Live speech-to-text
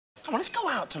Come on, let's go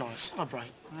out tonight,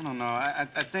 celebrate. I don't know. I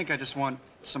think I just want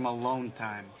some alone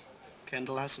time.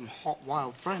 Kendall has some hot,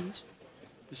 wild friends.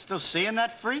 You still seeing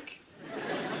that freak?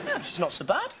 Yeah, she's not so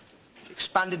bad. She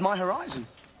expanded my horizon.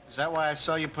 Is that why I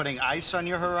saw you putting ice on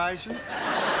your horizon?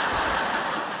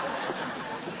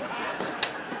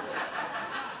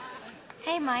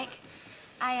 Hey, Mike.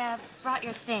 I brought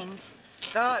your things.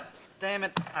 God damn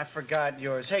it, I forgot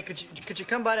yours. Hey, could you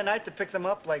come by tonight to pick them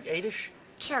up, like 8-ish?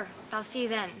 Sure, I'll see you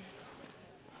then.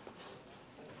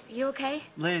 You okay?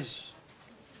 Liz,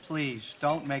 please,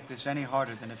 don't make this any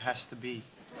harder than it has to be.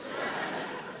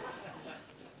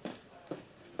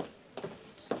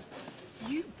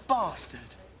 You bastard.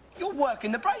 You're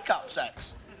working the breakup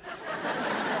sex.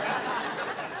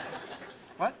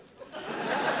 What?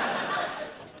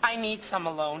 I need some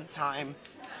alone time.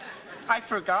 I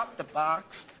forgot the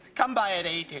box. Come by at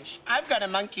 8-ish. I've got a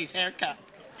monkey's haircut.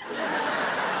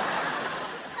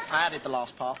 I added the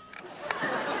last part.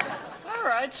 All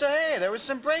right, so hey, there was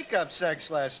some breakup sex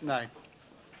last night.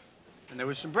 And there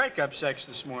was some breakup sex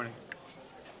this morning.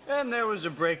 And there was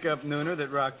a breakup nooner that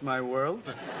rocked my world.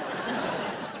 But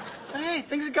hey,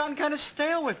 things have gotten kind of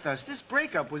stale with us. This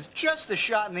breakup was just the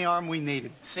shot in the arm we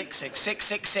needed. Sick. Hey,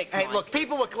 Mike. look,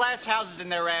 people with glass houses in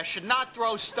their ass should not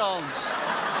throw stones.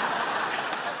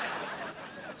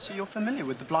 So you're familiar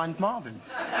with the Blind Marvin?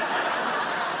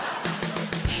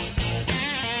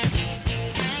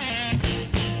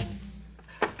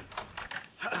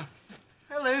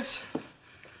 Hey, Liz.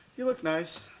 You look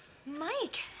nice.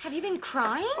 Mike, have you been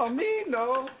crying? Oh, me?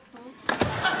 No.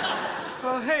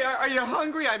 Hey, are you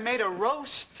hungry? I made a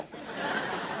roast.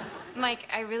 Mike,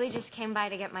 I really just came by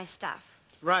to get my stuff.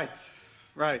 Right.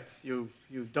 You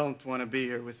don't want to be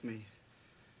here with me.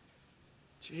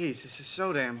 Jeez, this is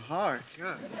so damn hard.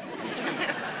 God.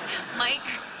 Mike,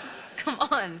 come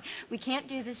on. We can't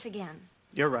do this again.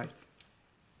 You're right.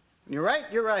 You're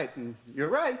right, and you're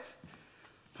right.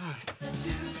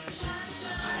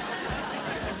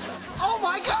 Oh,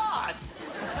 my God!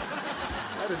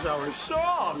 That is our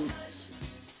song.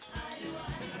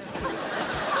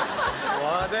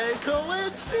 What a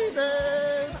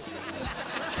coincidence!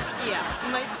 Yeah,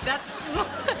 Mike, that's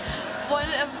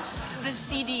one of the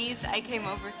CDs I came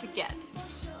over to get.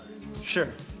 Sure.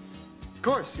 Of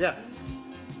course, yeah.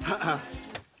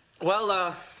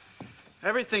 Well,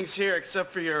 everything's here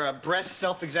except for your breast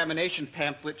self-examination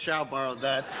pamphlet. Chow borrowed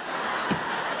that.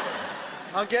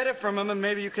 I'll get it from him, and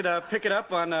maybe you could pick it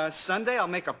up on Sunday. I'll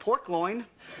make a pork loin.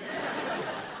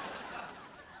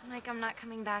 Mike, I'm not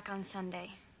coming back on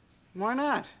Sunday. Why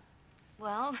not?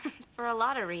 Well, for a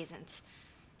lot of reasons.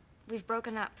 We've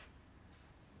broken up.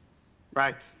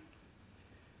 Right. I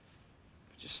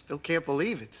just still can't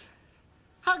believe it.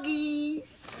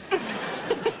 Huggies!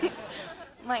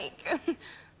 Mike,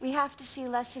 we have to see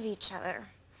less of each other.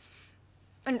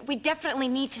 And we definitely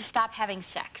need to stop having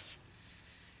sex.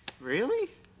 Really?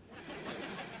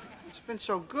 It's been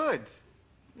so good.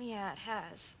 Yeah, it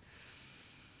has.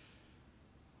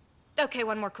 Okay,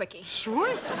 one more quickie.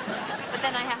 Sweet. But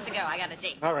then I have to go. I got a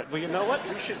date. All right, well, you know what?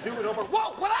 We should do it over...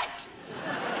 Whoa, what?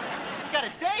 You got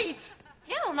a date?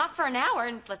 Yeah, well, not for an hour.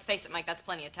 And let's face it, Mike, that's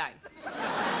plenty of time.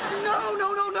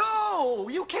 No.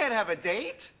 You can't have a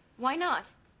date. Why not?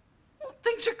 Well,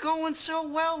 things are going so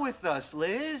well with us,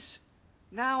 Liz.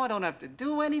 Now I don't have to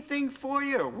do anything for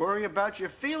you or worry about your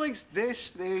feelings. This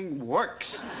thing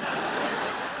works.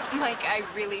 Mike, I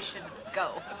really should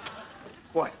go.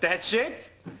 What, that's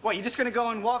it? What, you just gonna go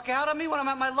and walk out on me when I'm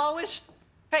at my lowest?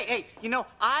 Hey, you know,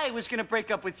 I was gonna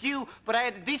break up with you, but I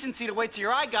had the decency to wait till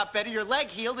your eye got better, your leg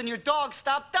healed, and your dog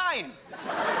stopped dying.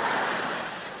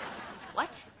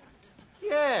 What?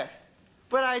 Yeah,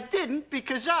 but I didn't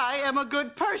because I am a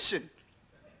good person.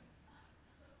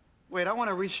 Wait, I want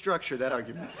to restructure that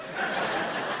argument.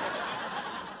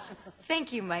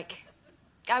 Thank you, Mike.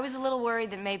 I was a little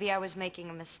worried that maybe I was making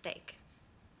a mistake.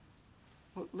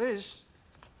 Well, Liz.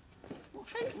 Well,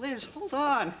 hey, Liz, hold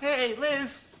on. Hey,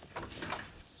 Liz.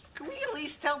 Can we at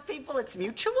least tell people it's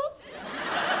mutual?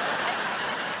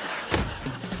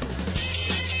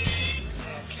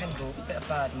 Kendall, a bit of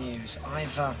bad news.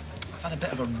 I've had a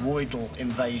bit of a roidal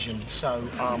invasion, so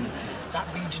that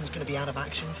region's going to be out of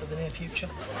action for the near future.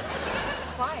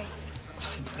 Why?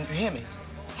 Didn't you hear me?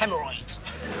 Hemorrhoids.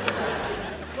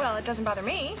 Well, it doesn't bother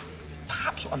me.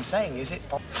 Perhaps what I'm saying is it...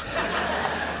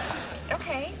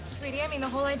 Okay, sweetie, I mean, the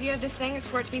whole idea of this thing is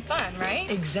for it to be fun, right?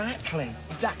 Exactly.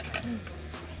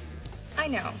 I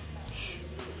know.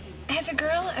 Has a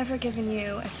girl ever given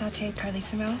you a sauteed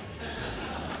carlissimo?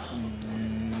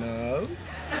 No.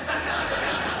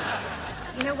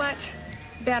 You know what?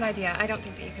 Bad idea. I don't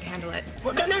think that you could handle it.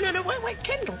 Well, no, wait,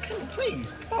 Kendall,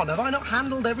 please. Come on, have I not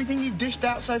handled everything you've dished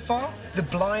out so far? The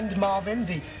blind Marvin,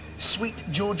 the sweet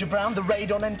Georgia Brown, the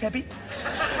raid on Entebbe?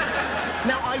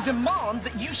 Now, I demand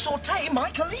that you saute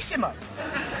my Carissimo.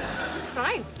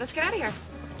 Fine. Let's get out of here.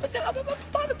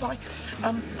 By the by,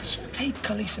 a sauteed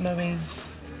Carissimo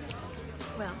is...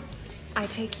 Well, I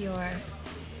take your...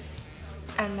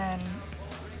 and then...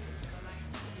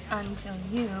 until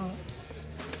you...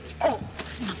 Oh!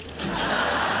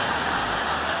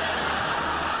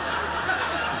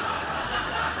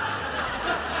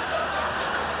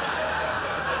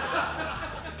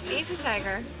 Easy,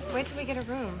 Tiger. Wait till we get a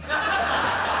room.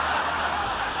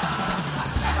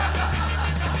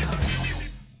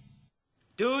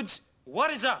 Dudes, what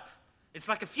is up? It's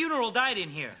like a funeral died in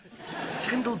here.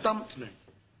 Kendall dumped me.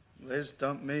 Liz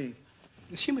dumped me.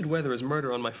 This humid weather is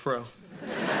murder on my fro.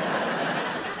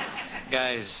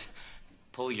 Guys,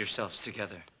 pull yourselves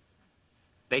together.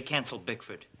 They canceled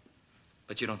Bigfoot,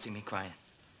 but you don't see me crying.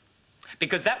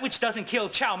 Because that which doesn't kill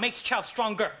Chow makes Chow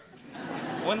stronger.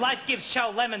 When life gives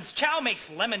Chow lemons, Chow makes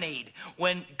lemonade.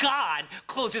 When God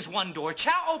closes one door,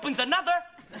 Chow opens another.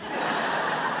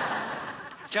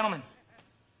 Gentlemen,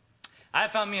 I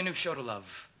found me a new show to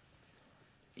love.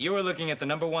 You are looking at the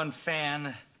 #1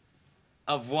 fan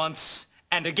of Once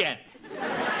and Again.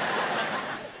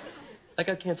 I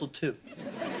got canceled too.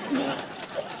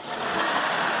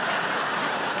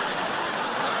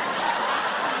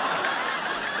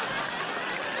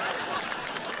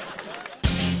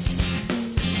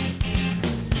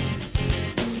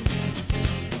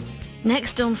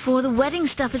 Next on 4, the wedding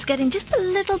stuff is getting just a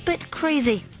little bit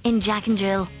crazy in Jack and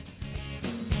Jill.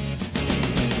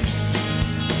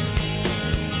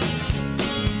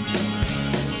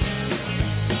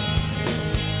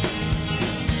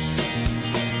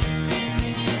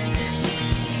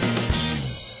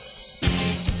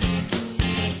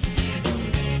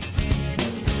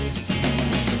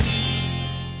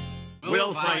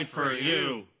 We'll fight for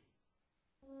you.